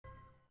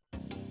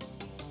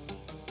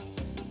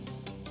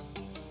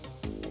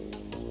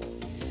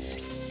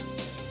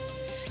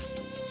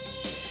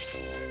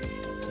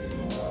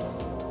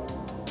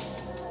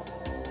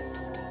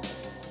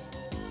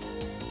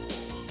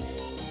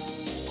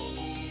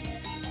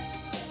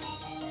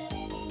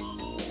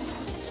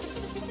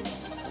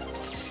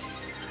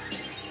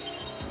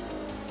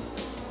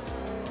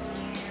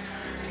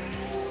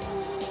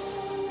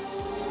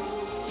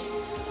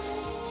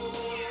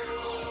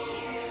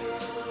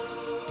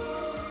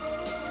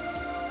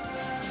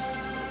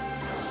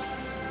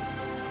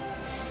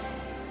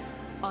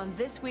On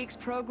this week's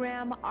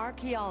program,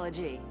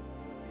 Archaeology,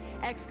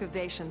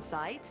 excavation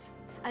sites,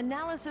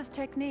 analysis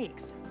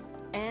techniques,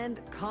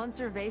 and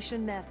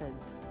conservation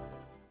methods.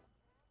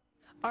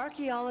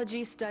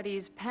 Archaeology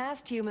studies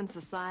past human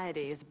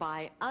societies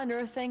by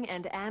unearthing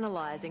and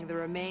analyzing the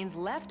remains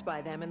left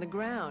by them in the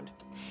ground.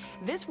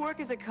 This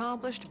work is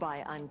accomplished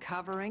by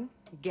uncovering,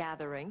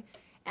 gathering,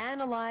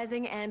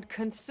 analyzing, and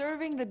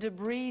conserving the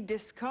debris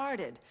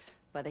discarded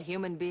by the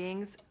human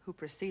beings who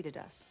preceded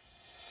us.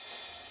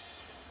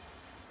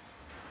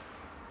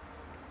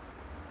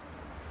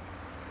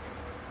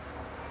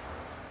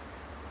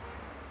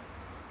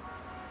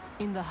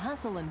 In the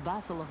hustle and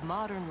bustle of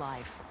modern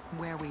life,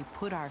 where we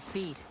put our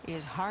feet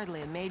is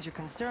hardly a major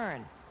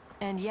concern,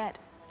 and yet,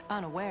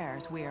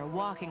 unawares, we are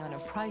walking on a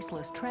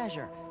priceless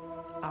treasure,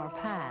 our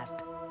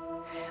past.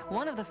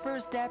 One of the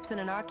first steps in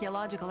an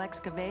archaeological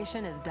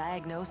excavation is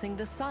diagnosing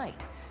the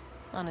site.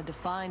 On a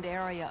defined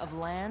area of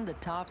land, the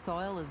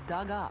topsoil is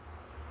dug up.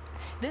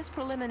 This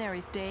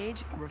preliminary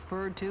stage,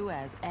 referred to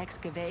as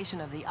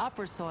excavation of the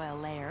upper soil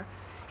layer,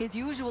 is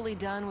usually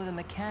done with a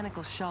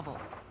mechanical shovel.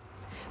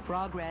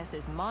 Progress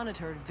is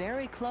monitored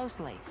very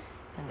closely,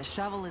 and the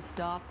shovel is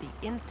stopped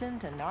the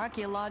instant an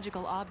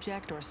archaeological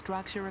object or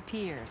structure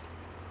appears.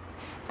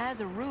 As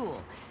a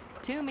rule,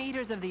 2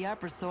 meters of the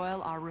upper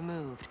soil are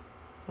removed.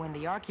 When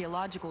the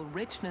archaeological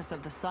richness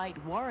of the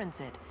site warrants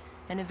it,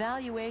 an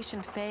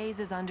evaluation phase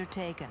is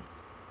undertaken.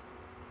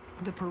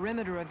 The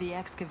perimeter of the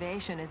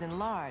excavation is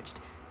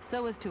enlarged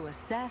so as to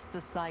assess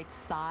the site's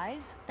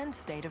size and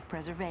state of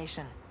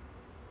preservation.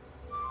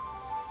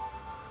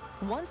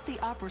 Once the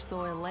upper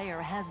soil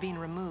layer has been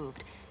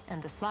removed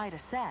and the site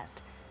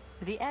assessed,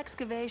 the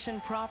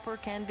excavation proper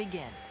can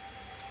begin.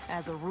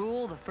 As a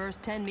rule, the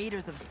first 10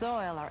 meters of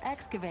soil are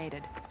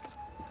excavated.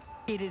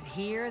 It is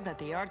here that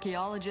the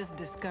archaeologist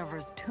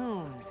discovers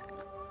tombs,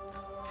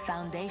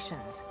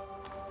 foundations,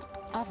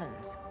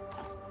 ovens.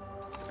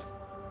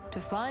 To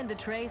find the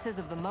traces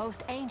of the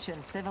most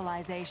ancient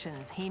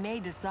civilizations, he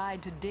may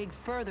decide to dig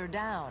further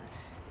down.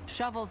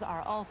 Shovels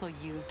are also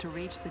used to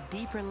reach the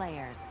deeper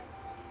layers.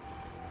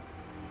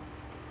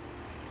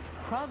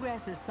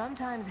 Progress is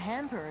sometimes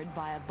hampered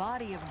by a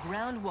body of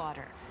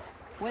groundwater.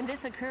 When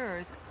this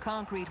occurs,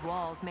 concrete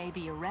walls may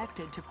be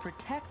erected to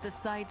protect the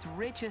site's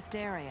richest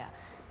area.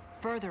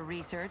 Further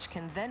research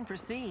can then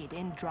proceed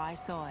in dry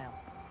soil.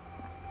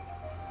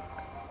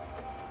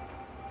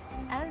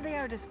 As they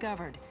are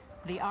discovered,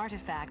 the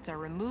artifacts are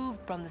removed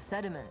from the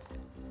sediments.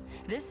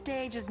 This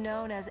stage is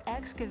known as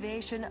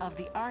excavation of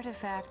the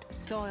artifact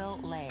soil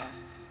layer.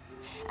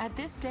 At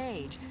this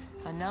stage,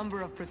 a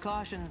number of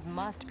precautions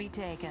must be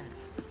taken.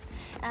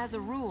 As a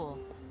rule,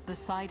 the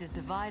site is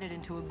divided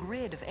into a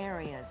grid of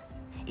areas,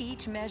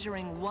 each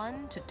measuring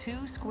 1 to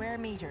 2 square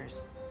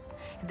meters.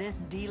 This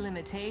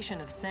delimitation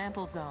of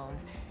sample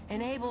zones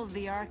enables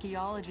the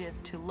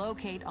archaeologist to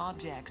locate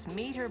objects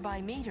meter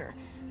by meter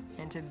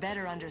and to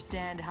better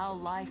understand how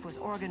life was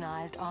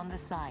organized on the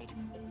site.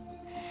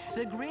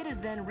 The grid is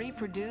then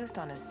reproduced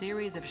on a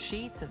series of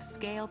sheets of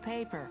scale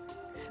paper,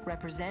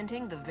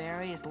 representing the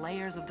various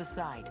layers of the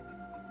site.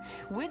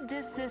 With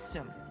this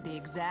system, the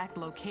exact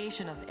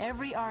location of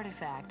every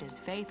artifact is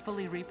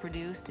faithfully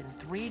reproduced in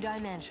 3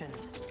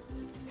 dimensions.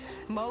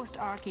 Most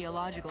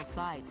archaeological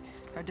sites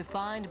are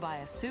defined by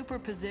a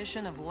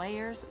superposition of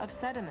layers of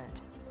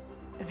sediment.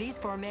 These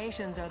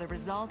formations are the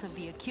result of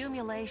the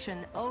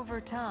accumulation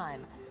over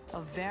time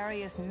of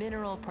various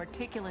mineral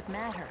particulate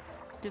matter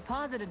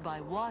deposited by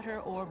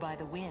water or by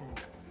the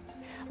wind.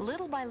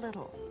 Little by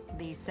little,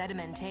 these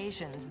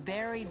sedimentations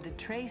buried the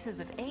traces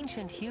of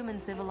ancient human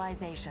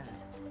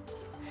civilizations.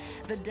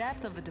 The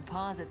depth of the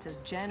deposits is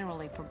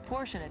generally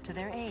proportionate to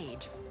their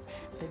age,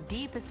 the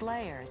deepest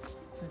layers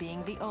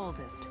being the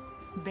oldest.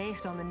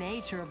 Based on the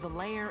nature of the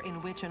layer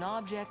in which an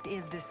object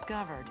is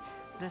discovered,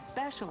 the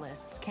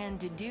specialists can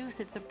deduce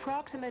its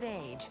approximate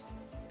age.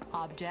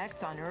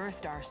 Objects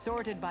unearthed are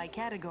sorted by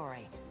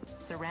category: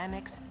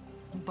 ceramics,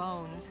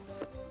 bones,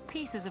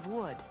 pieces of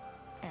wood,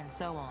 and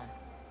so on.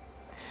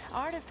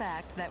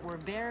 Artifacts that were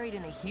buried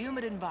in a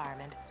humid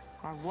environment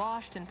are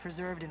washed and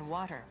preserved in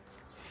water.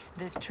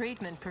 This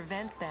treatment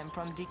prevents them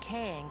from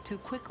decaying too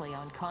quickly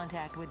on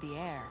contact with the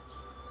air.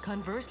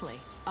 Conversely,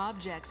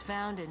 objects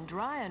found in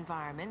dry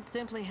environments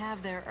simply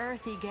have their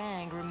earthy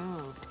gang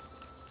removed.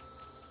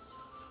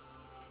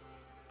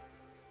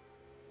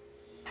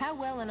 How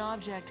well an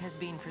object has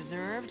been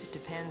preserved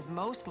depends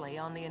mostly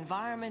on the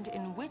environment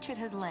in which it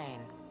has lain.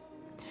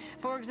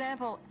 For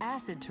example,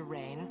 acid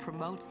terrain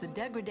promotes the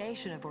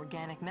degradation of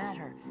organic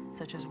matter,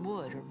 such as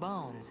wood or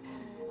bones,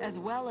 as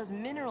well as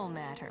mineral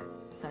matter,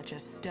 such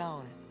as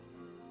stone.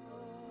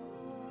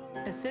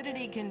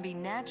 Acidity can be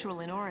natural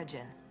in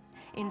origin,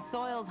 in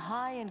soils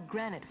high in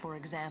granite, for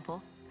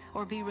example,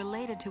 or be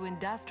related to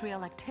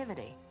industrial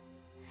activity.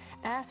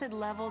 Acid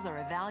levels are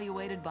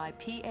evaluated by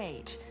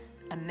pH,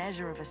 a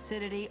measure of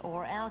acidity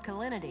or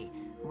alkalinity,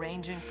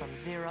 ranging from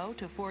 0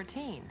 to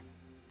 14.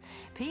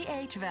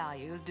 pH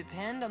values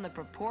depend on the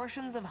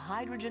proportions of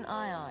hydrogen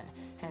ion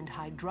and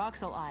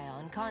hydroxyl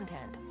ion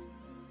content.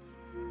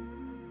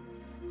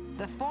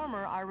 The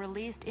former are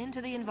released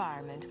into the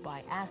environment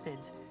by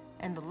acids,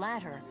 and the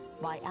latter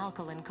by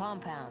alkaline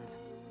compounds.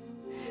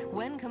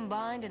 When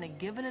combined in a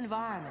given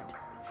environment,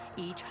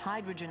 each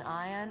hydrogen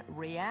ion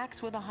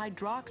reacts with a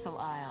hydroxyl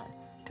ion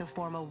to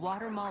form a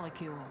water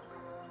molecule.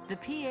 The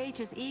pH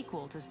is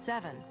equal to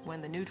 7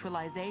 when the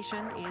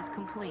neutralization is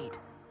complete.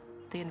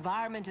 The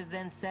environment is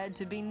then said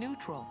to be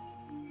neutral.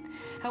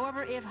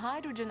 However, if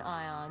hydrogen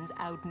ions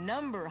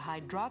outnumber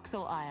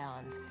hydroxyl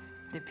ions,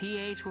 the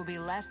pH will be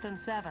less than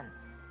 7,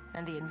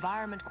 and the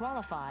environment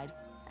qualified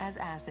as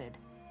acid.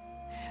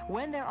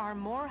 When there are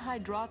more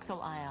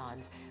hydroxyl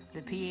ions,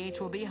 the pH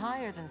will be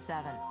higher than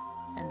 7,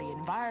 and the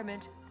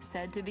environment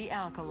said to be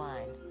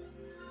alkaline.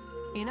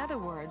 In other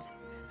words,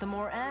 the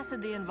more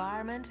acid the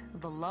environment,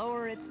 the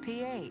lower its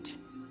pH.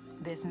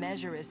 This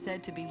measure is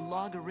said to be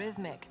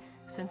logarithmic,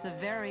 since a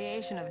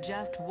variation of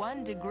just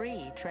 1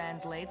 degree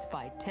translates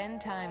by 10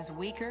 times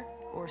weaker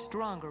or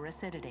stronger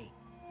acidity.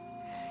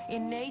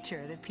 In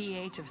nature, the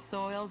pH of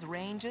soils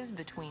ranges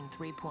between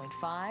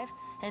 3.5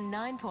 and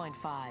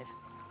 9.5.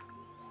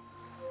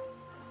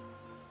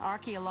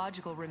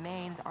 Archaeological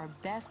remains are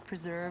best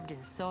preserved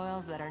in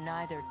soils that are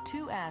neither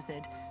too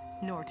acid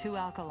nor too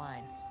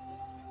alkaline.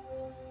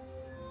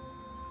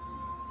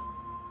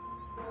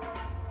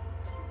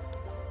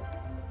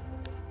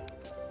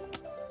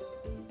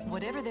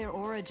 Whatever their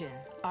origin,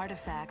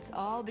 artifacts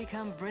all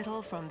become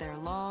brittle from their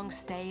long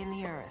stay in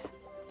the earth.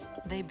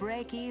 They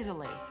break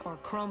easily or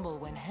crumble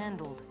when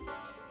handled.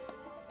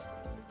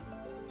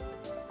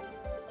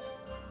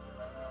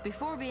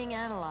 Before being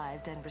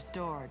analyzed and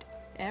restored,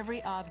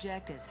 every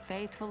object is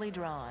faithfully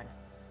drawn.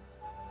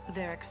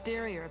 Their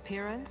exterior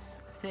appearance,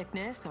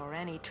 thickness, or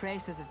any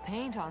traces of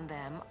paint on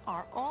them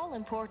are all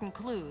important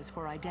clues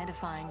for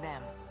identifying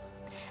them.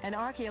 An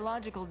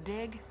archaeological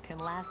dig can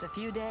last a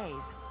few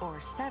days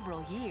or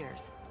several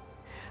years.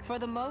 For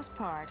the most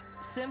part,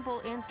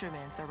 simple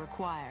instruments are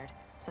required,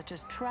 such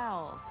as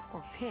trowels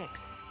or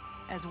picks,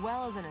 as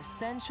well as an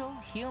essential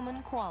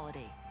human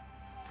quality,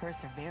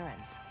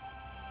 perseverance.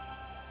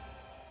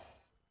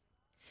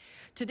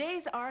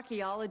 Today's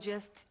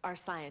archaeologists are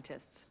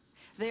scientists.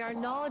 They are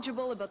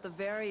knowledgeable about the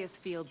various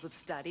fields of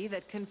study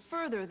that can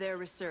further their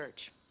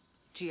research.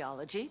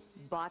 Geology,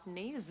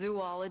 botany,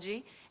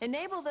 zoology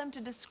enable them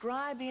to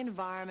describe the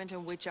environment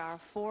in which our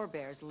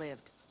forebears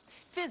lived.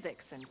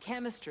 Physics and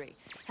chemistry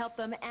help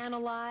them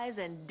analyze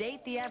and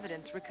date the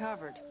evidence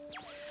recovered.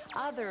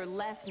 Other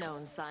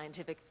less-known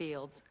scientific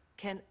fields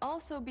can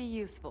also be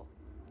useful.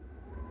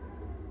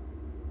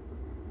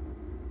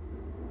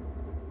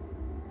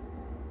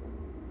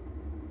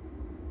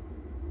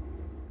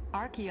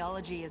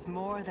 Archaeology is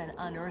more than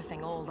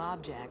unearthing old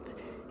objects.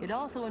 It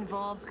also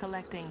involves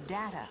collecting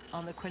data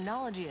on the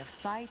chronology of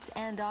sites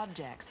and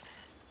objects,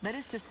 that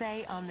is to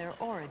say, on their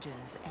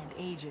origins and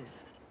ages.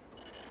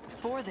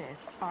 For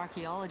this,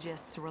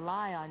 archaeologists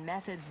rely on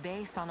methods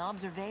based on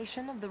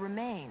observation of the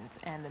remains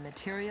and the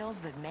materials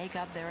that make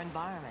up their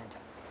environment.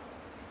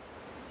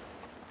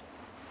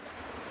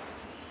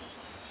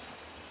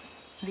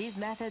 These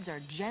methods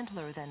are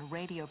gentler than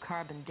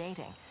radiocarbon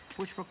dating,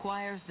 which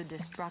requires the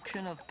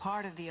destruction of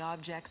part of the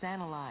objects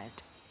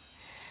analyzed.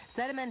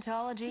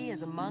 Sedimentology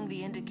is among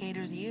the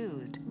indicators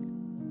used.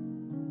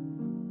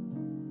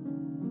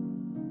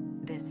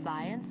 This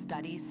science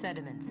studies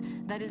sediments,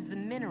 that is the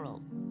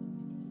mineral,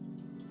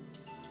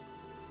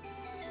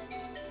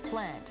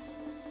 plant,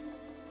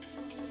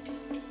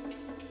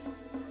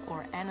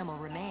 or animal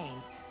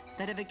remains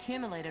that have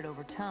accumulated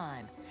over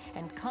time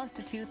and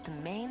constitute the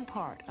main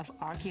part of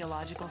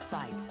archaeological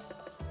sites.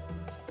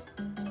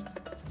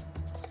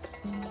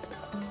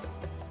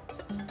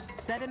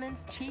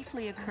 Sediments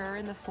chiefly occur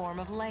in the form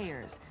of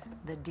layers,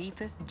 the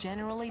deepest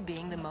generally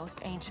being the most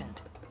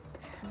ancient.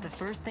 The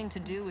first thing to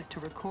do is to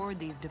record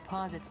these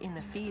deposits in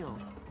the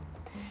field.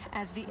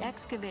 As the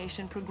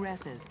excavation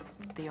progresses,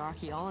 the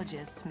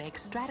archaeologists make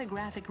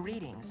stratigraphic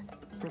readings,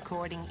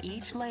 recording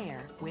each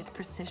layer with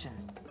precision.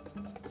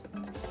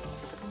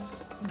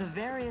 The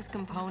various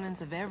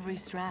components of every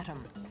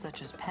stratum,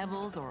 such as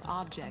pebbles or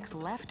objects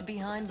left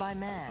behind by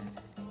man,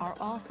 are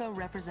also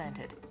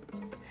represented.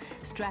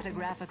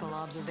 Stratigraphical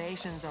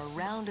observations are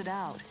rounded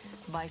out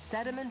by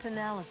sediment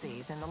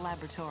analyses in the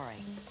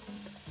laboratory.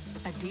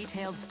 A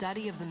detailed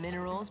study of the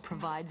minerals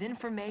provides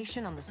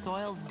information on the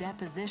soil's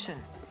deposition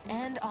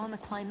and on the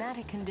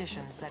climatic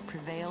conditions that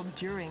prevailed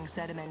during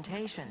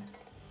sedimentation.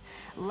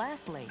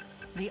 Lastly,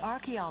 the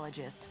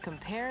archaeologists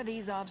compare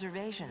these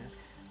observations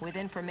with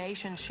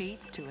information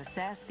sheets to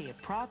assess the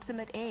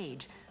approximate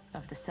age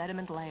of the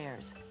sediment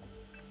layers.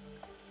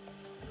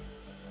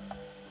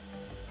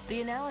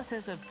 The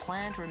analysis of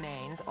plant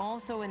remains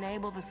also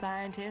enable the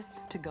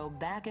scientists to go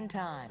back in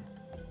time.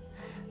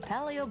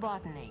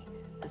 Paleobotany,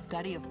 the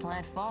study of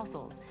plant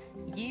fossils,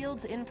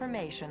 yields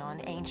information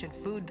on ancient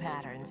food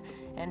patterns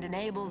and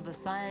enables the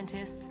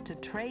scientists to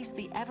trace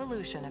the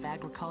evolution of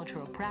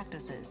agricultural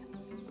practices.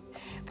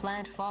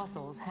 Plant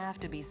fossils have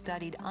to be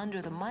studied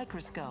under the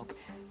microscope.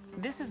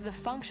 This is the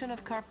function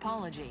of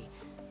carpology,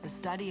 the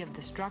study of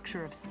the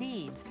structure of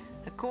seeds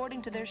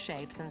according to their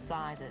shapes and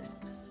sizes.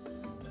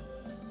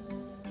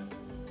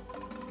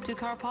 To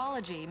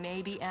carpology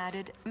may be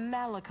added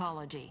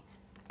malacology,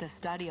 the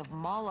study of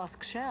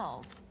mollusk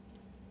shells.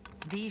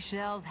 These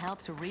shells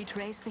help to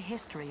retrace the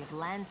history of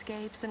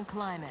landscapes and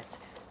climates,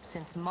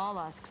 since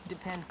mollusks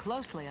depend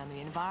closely on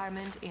the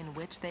environment in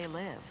which they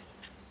live.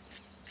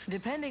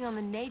 Depending on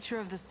the nature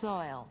of the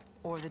soil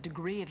or the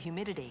degree of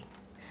humidity,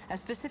 a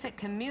specific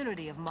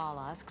community of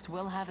mollusks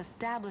will have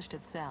established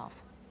itself.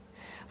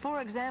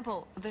 For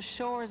example, the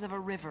shores of a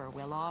river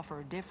will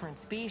offer different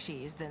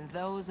species than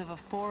those of a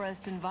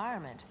forest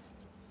environment.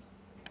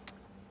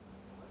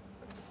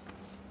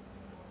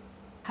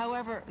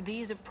 However,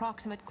 these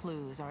approximate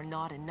clues are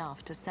not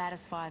enough to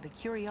satisfy the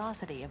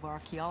curiosity of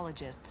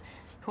archaeologists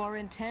who are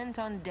intent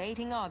on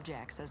dating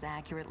objects as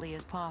accurately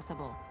as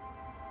possible.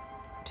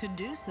 To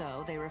do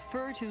so, they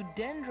refer to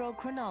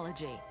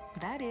dendrochronology,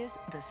 that is,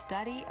 the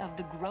study of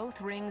the growth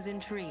rings in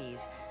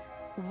trees.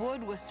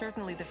 Wood was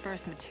certainly the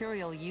first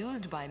material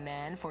used by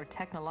man for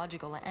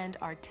technological and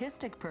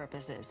artistic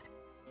purposes.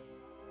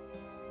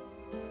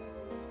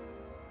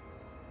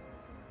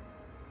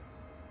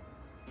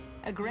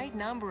 A great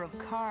number of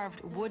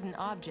carved wooden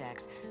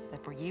objects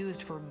that were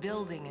used for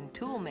building and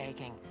tool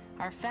making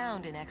are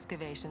found in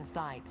excavation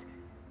sites.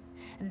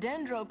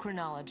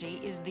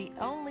 Dendrochronology is the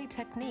only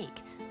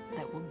technique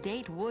that will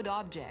date wood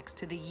objects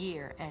to the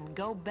year and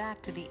go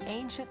back to the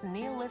ancient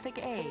Neolithic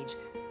age,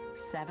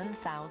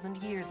 7,000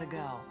 years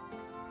ago.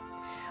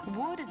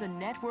 Wood is a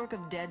network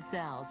of dead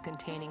cells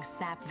containing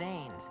sap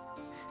veins.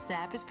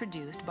 Sap is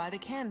produced by the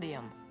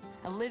cambium,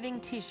 a living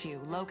tissue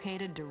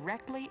located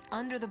directly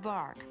under the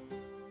bark.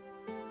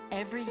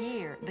 Every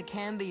year, the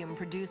cambium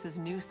produces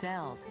new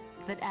cells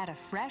that add a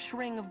fresh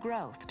ring of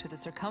growth to the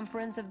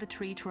circumference of the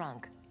tree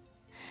trunk.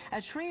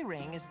 A tree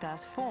ring is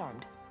thus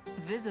formed,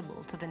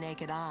 visible to the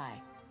naked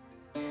eye.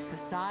 The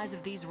size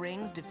of these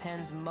rings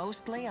depends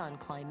mostly on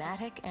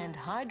climatic and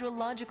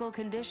hydrological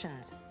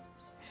conditions.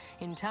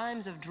 In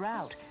times of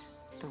drought,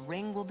 the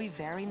ring will be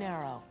very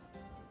narrow.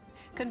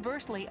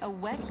 Conversely, a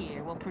wet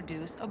year will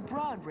produce a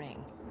broad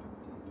ring.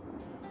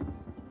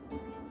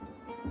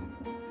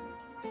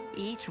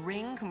 Each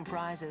ring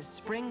comprises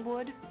spring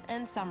wood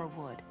and summer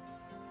wood.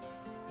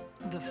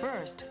 The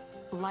first,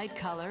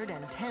 light-colored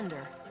and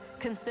tender,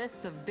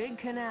 consists of big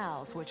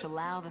canals which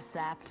allow the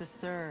sap to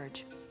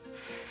surge.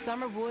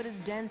 Summer wood is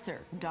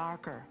denser,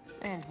 darker,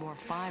 and more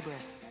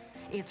fibrous.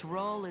 Its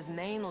role is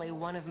mainly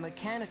one of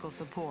mechanical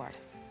support.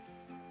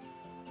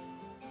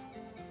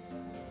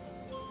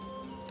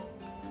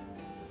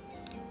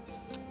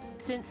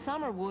 Since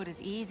summer wood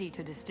is easy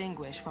to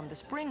distinguish from the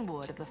spring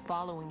wood of the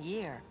following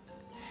year,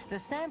 the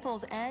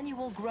sample's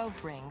annual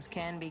growth rings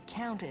can be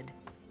counted.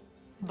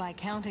 By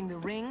counting the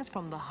rings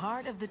from the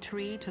heart of the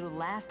tree to the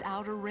last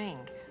outer ring,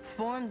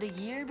 formed the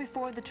year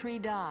before the tree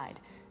died,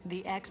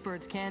 the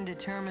experts can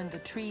determine the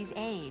tree's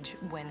age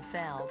when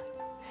felled.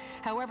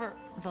 However,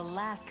 the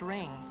last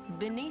ring,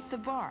 beneath the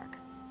bark,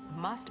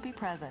 must be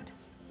present.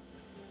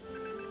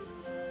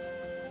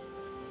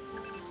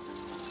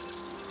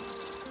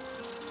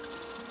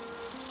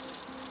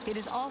 It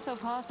is also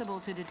possible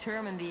to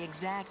determine the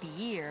exact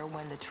year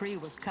when the tree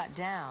was cut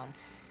down.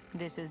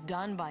 This is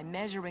done by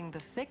measuring the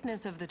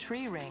thickness of the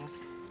tree rings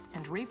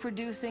and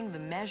reproducing the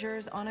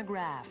measures on a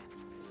graph.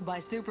 By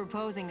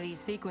superposing these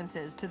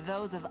sequences to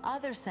those of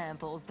other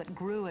samples that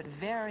grew at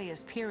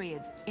various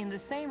periods in the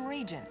same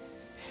region,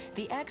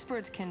 the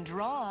experts can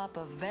draw up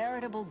a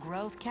veritable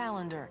growth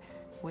calendar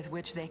with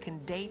which they can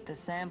date the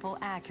sample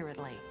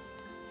accurately.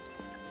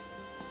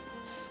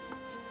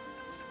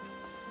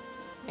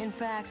 In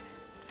fact,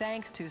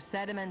 thanks to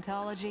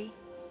sedimentology,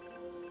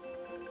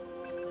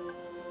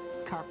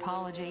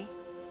 carpology,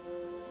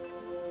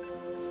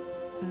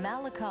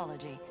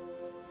 malacology,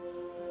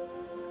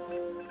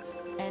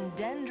 and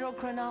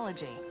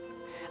dendrochronology,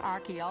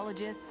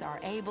 archaeologists are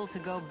able to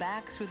go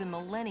back through the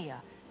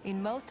millennia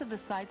in most of the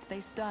sites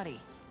they study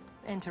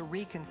and to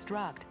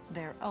reconstruct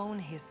their own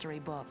history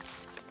books.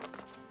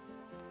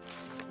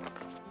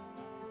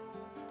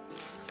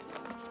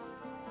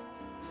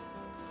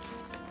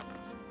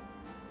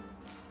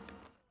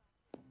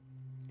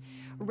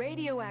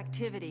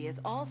 Radioactivity is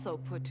also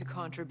put to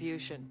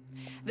contribution.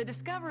 The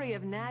discovery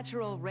of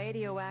natural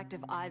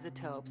radioactive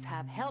isotopes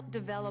have helped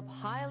develop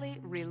highly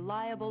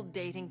reliable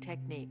dating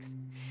techniques.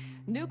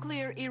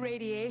 Nuclear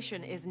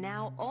irradiation is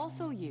now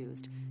also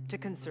used to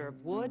conserve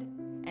wood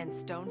and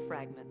stone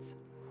fragments.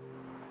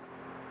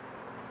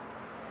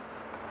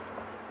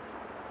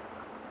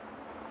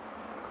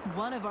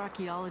 One of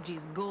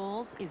archaeology's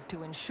goals is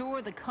to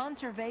ensure the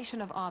conservation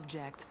of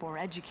objects for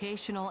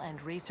educational and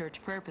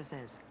research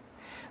purposes.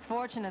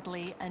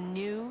 Fortunately, a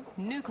new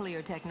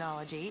nuclear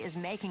technology is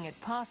making it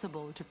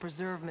possible to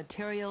preserve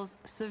materials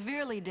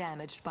severely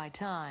damaged by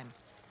time.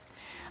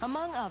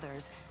 Among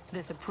others,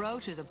 this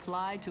approach is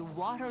applied to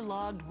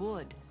waterlogged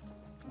wood.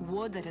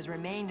 Wood that has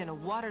remained in a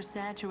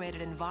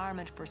water-saturated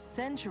environment for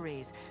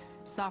centuries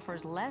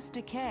suffers less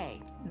decay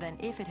than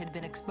if it had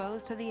been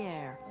exposed to the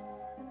air.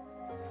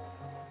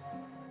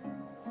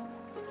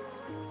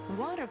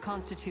 Water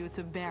constitutes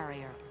a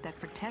barrier that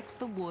protects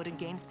the wood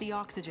against the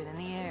oxygen in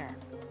the air.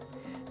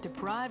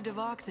 Deprived of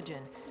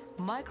oxygen,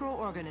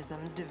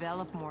 microorganisms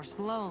develop more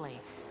slowly,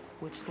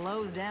 which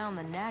slows down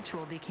the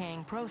natural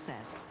decaying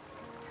process.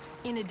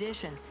 In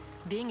addition,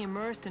 being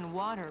immersed in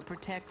water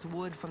protects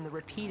wood from the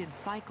repeated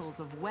cycles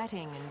of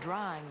wetting and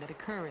drying that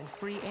occur in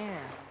free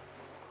air.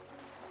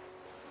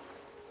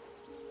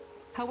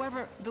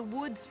 However, the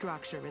wood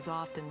structure is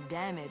often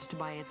damaged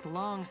by its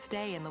long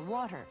stay in the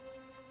water.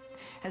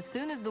 As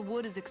soon as the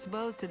wood is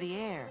exposed to the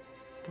air,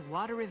 the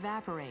water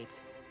evaporates,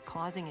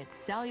 causing its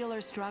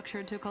cellular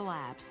structure to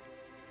collapse.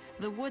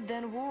 The wood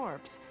then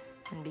warps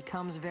and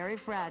becomes very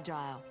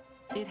fragile.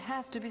 It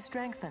has to be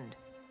strengthened.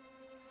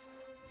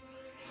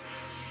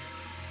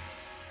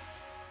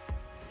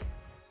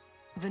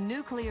 The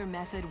nuclear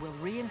method will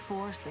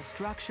reinforce the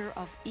structure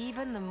of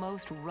even the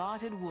most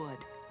rotted wood.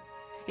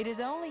 It is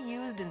only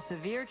used in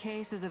severe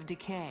cases of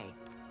decay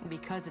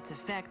because its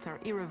effects are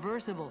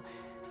irreversible,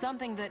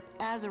 something that,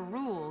 as a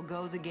rule,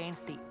 goes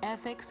against the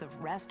ethics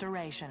of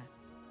restoration.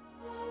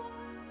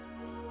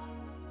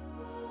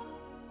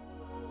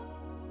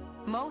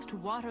 Most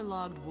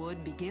waterlogged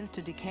wood begins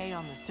to decay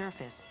on the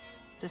surface.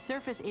 The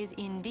surface is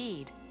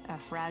indeed a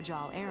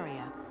fragile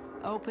area,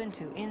 open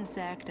to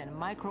insect and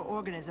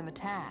microorganism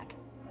attack.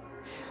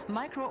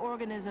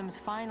 Microorganisms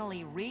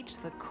finally reach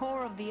the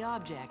core of the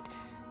object,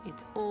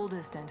 its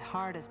oldest and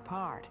hardest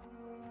part.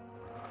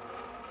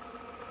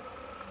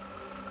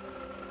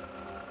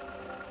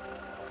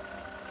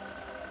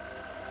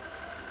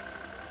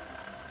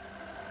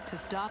 To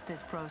stop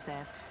this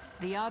process,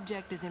 the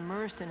object is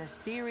immersed in a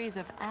series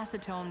of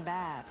acetone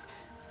baths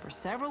for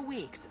several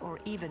weeks or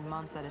even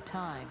months at a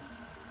time.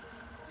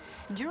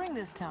 During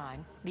this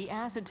time, the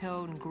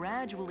acetone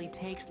gradually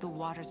takes the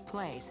water's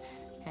place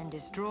and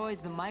destroys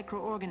the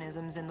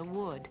microorganisms in the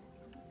wood.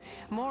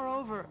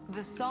 Moreover,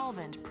 the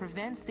solvent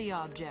prevents the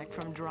object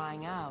from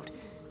drying out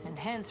and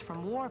hence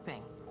from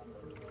warping.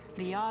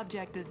 The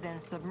object is then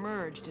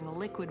submerged in a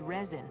liquid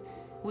resin,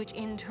 which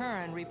in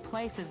turn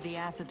replaces the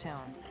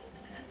acetone.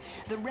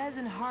 The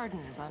resin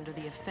hardens under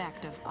the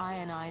effect of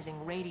ionizing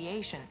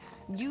radiation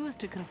used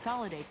to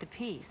consolidate the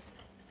piece.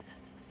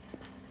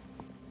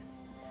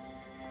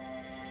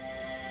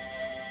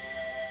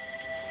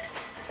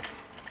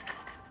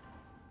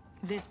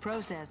 This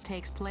process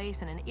takes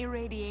place in an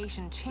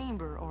irradiation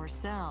chamber or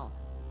cell.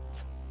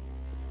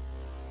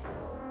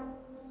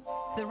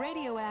 The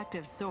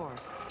radioactive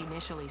source,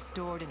 initially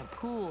stored in a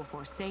pool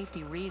for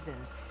safety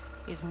reasons,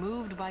 is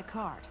moved by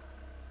cart.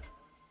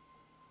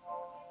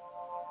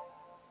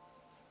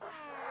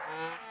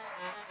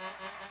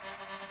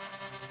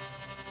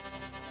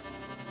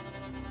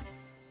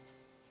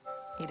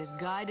 It is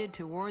guided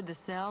toward the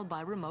cell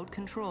by remote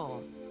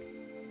control.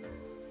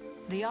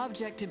 The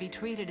object to be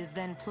treated is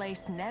then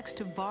placed next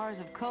to bars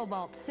of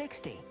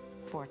cobalt-60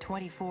 for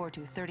 24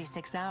 to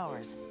 36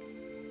 hours.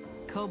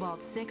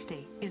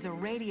 Cobalt-60 is a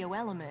radio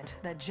element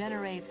that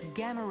generates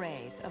gamma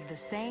rays of the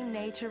same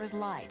nature as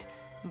light,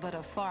 but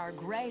of far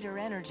greater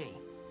energy.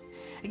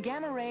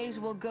 Gamma rays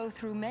will go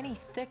through many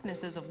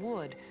thicknesses of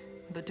wood,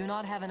 but do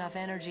not have enough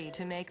energy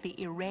to make the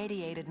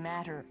irradiated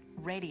matter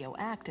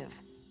radioactive.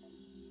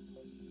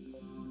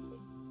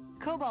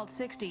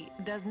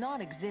 Cobalt-60 does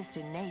not exist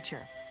in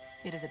nature.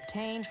 It is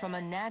obtained from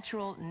a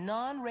natural,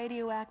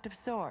 non-radioactive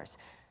source,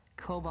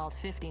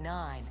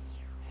 cobalt-59.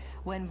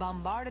 When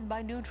bombarded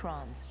by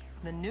neutrons,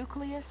 the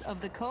nucleus of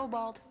the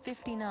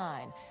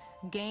cobalt-59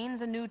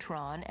 gains a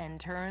neutron and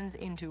turns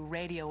into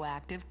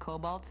radioactive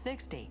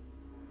cobalt-60.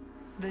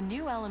 The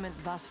new element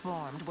thus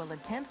formed will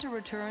attempt to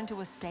return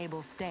to a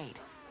stable state,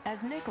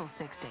 as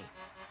nickel-60.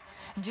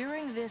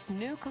 During this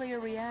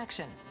nuclear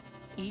reaction,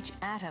 each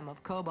atom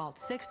of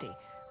cobalt-60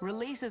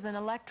 releases an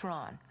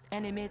electron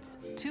and emits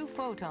 2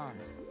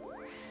 photons.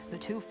 The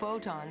 2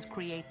 photons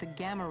create the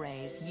gamma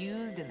rays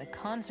used in the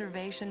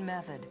conservation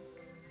method.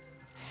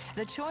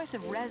 The choice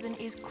of resin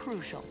is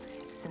crucial,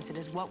 since it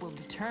is what will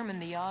determine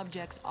the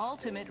object's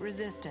ultimate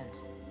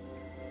resistance.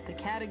 The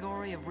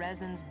category of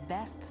resins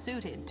best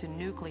suited to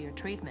nuclear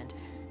treatment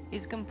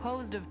is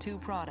composed of 2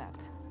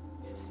 products: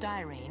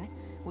 styrene,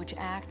 which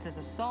acts as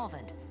a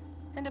solvent,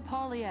 and a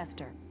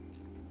polyester.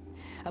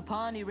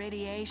 Upon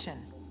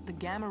irradiation, the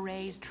gamma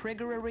rays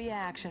trigger a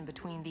reaction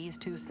between these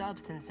 2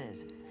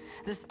 substances.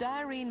 The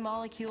styrene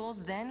molecules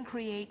then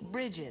create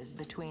bridges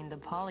between the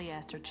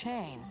polyester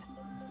chains.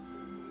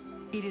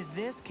 It is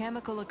this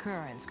chemical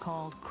occurrence,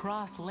 called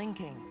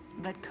cross-linking,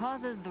 that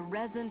causes the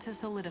resin to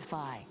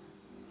solidify.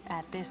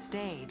 At this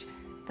stage,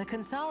 the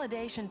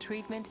consolidation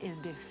treatment is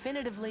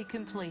definitively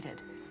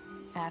completed.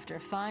 After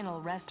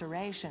final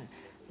restoration,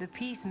 the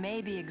piece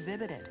may be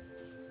exhibited.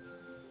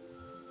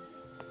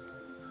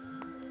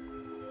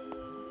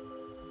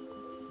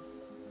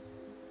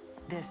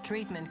 This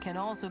treatment can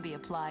also be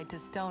applied to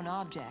stone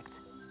objects.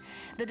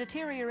 The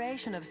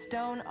deterioration of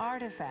stone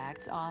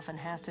artifacts often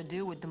has to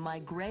do with the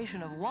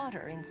migration of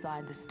water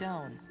inside the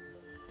stone.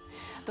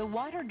 The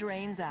water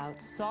drains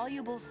out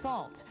soluble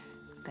salts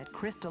that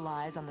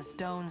crystallize on the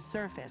stone's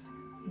surface,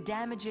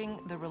 damaging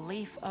the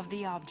relief of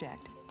the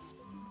object.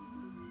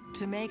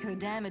 To make the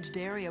damaged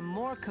area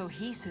more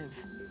cohesive,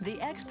 the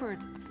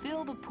experts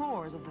fill the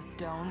pores of the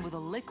stone with a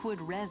liquid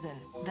resin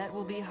that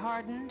will be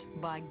hardened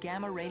by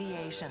gamma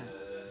radiation.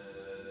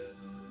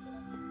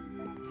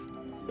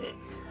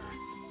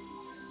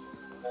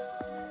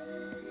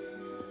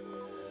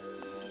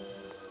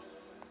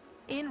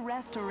 In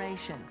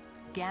restoration,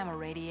 gamma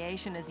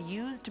radiation is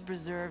used to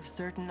preserve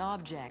certain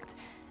objects,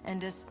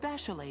 and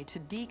especially to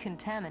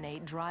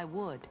decontaminate dry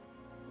wood.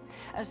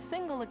 A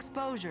single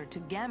exposure to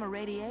gamma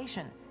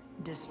radiation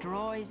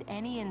destroys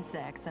any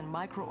insects and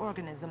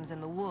microorganisms in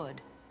the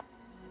wood.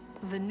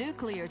 The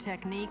nuclear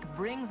technique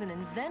brings an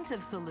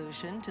inventive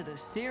solution to the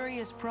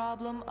serious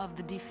problem of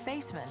the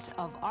defacement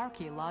of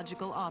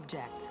archaeological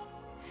objects.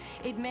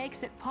 It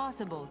makes it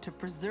possible to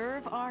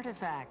preserve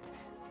artifacts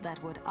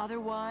that would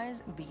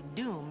otherwise be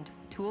doomed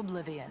to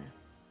oblivion.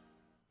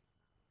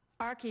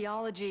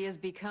 Archaeology is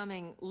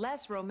becoming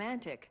less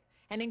romantic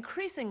and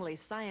increasingly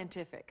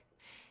scientific.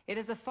 It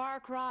is a far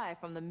cry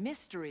from the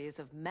mysteries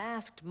of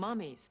masked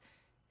mummies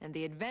and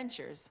the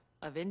adventures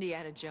of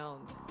Indiana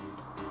Jones.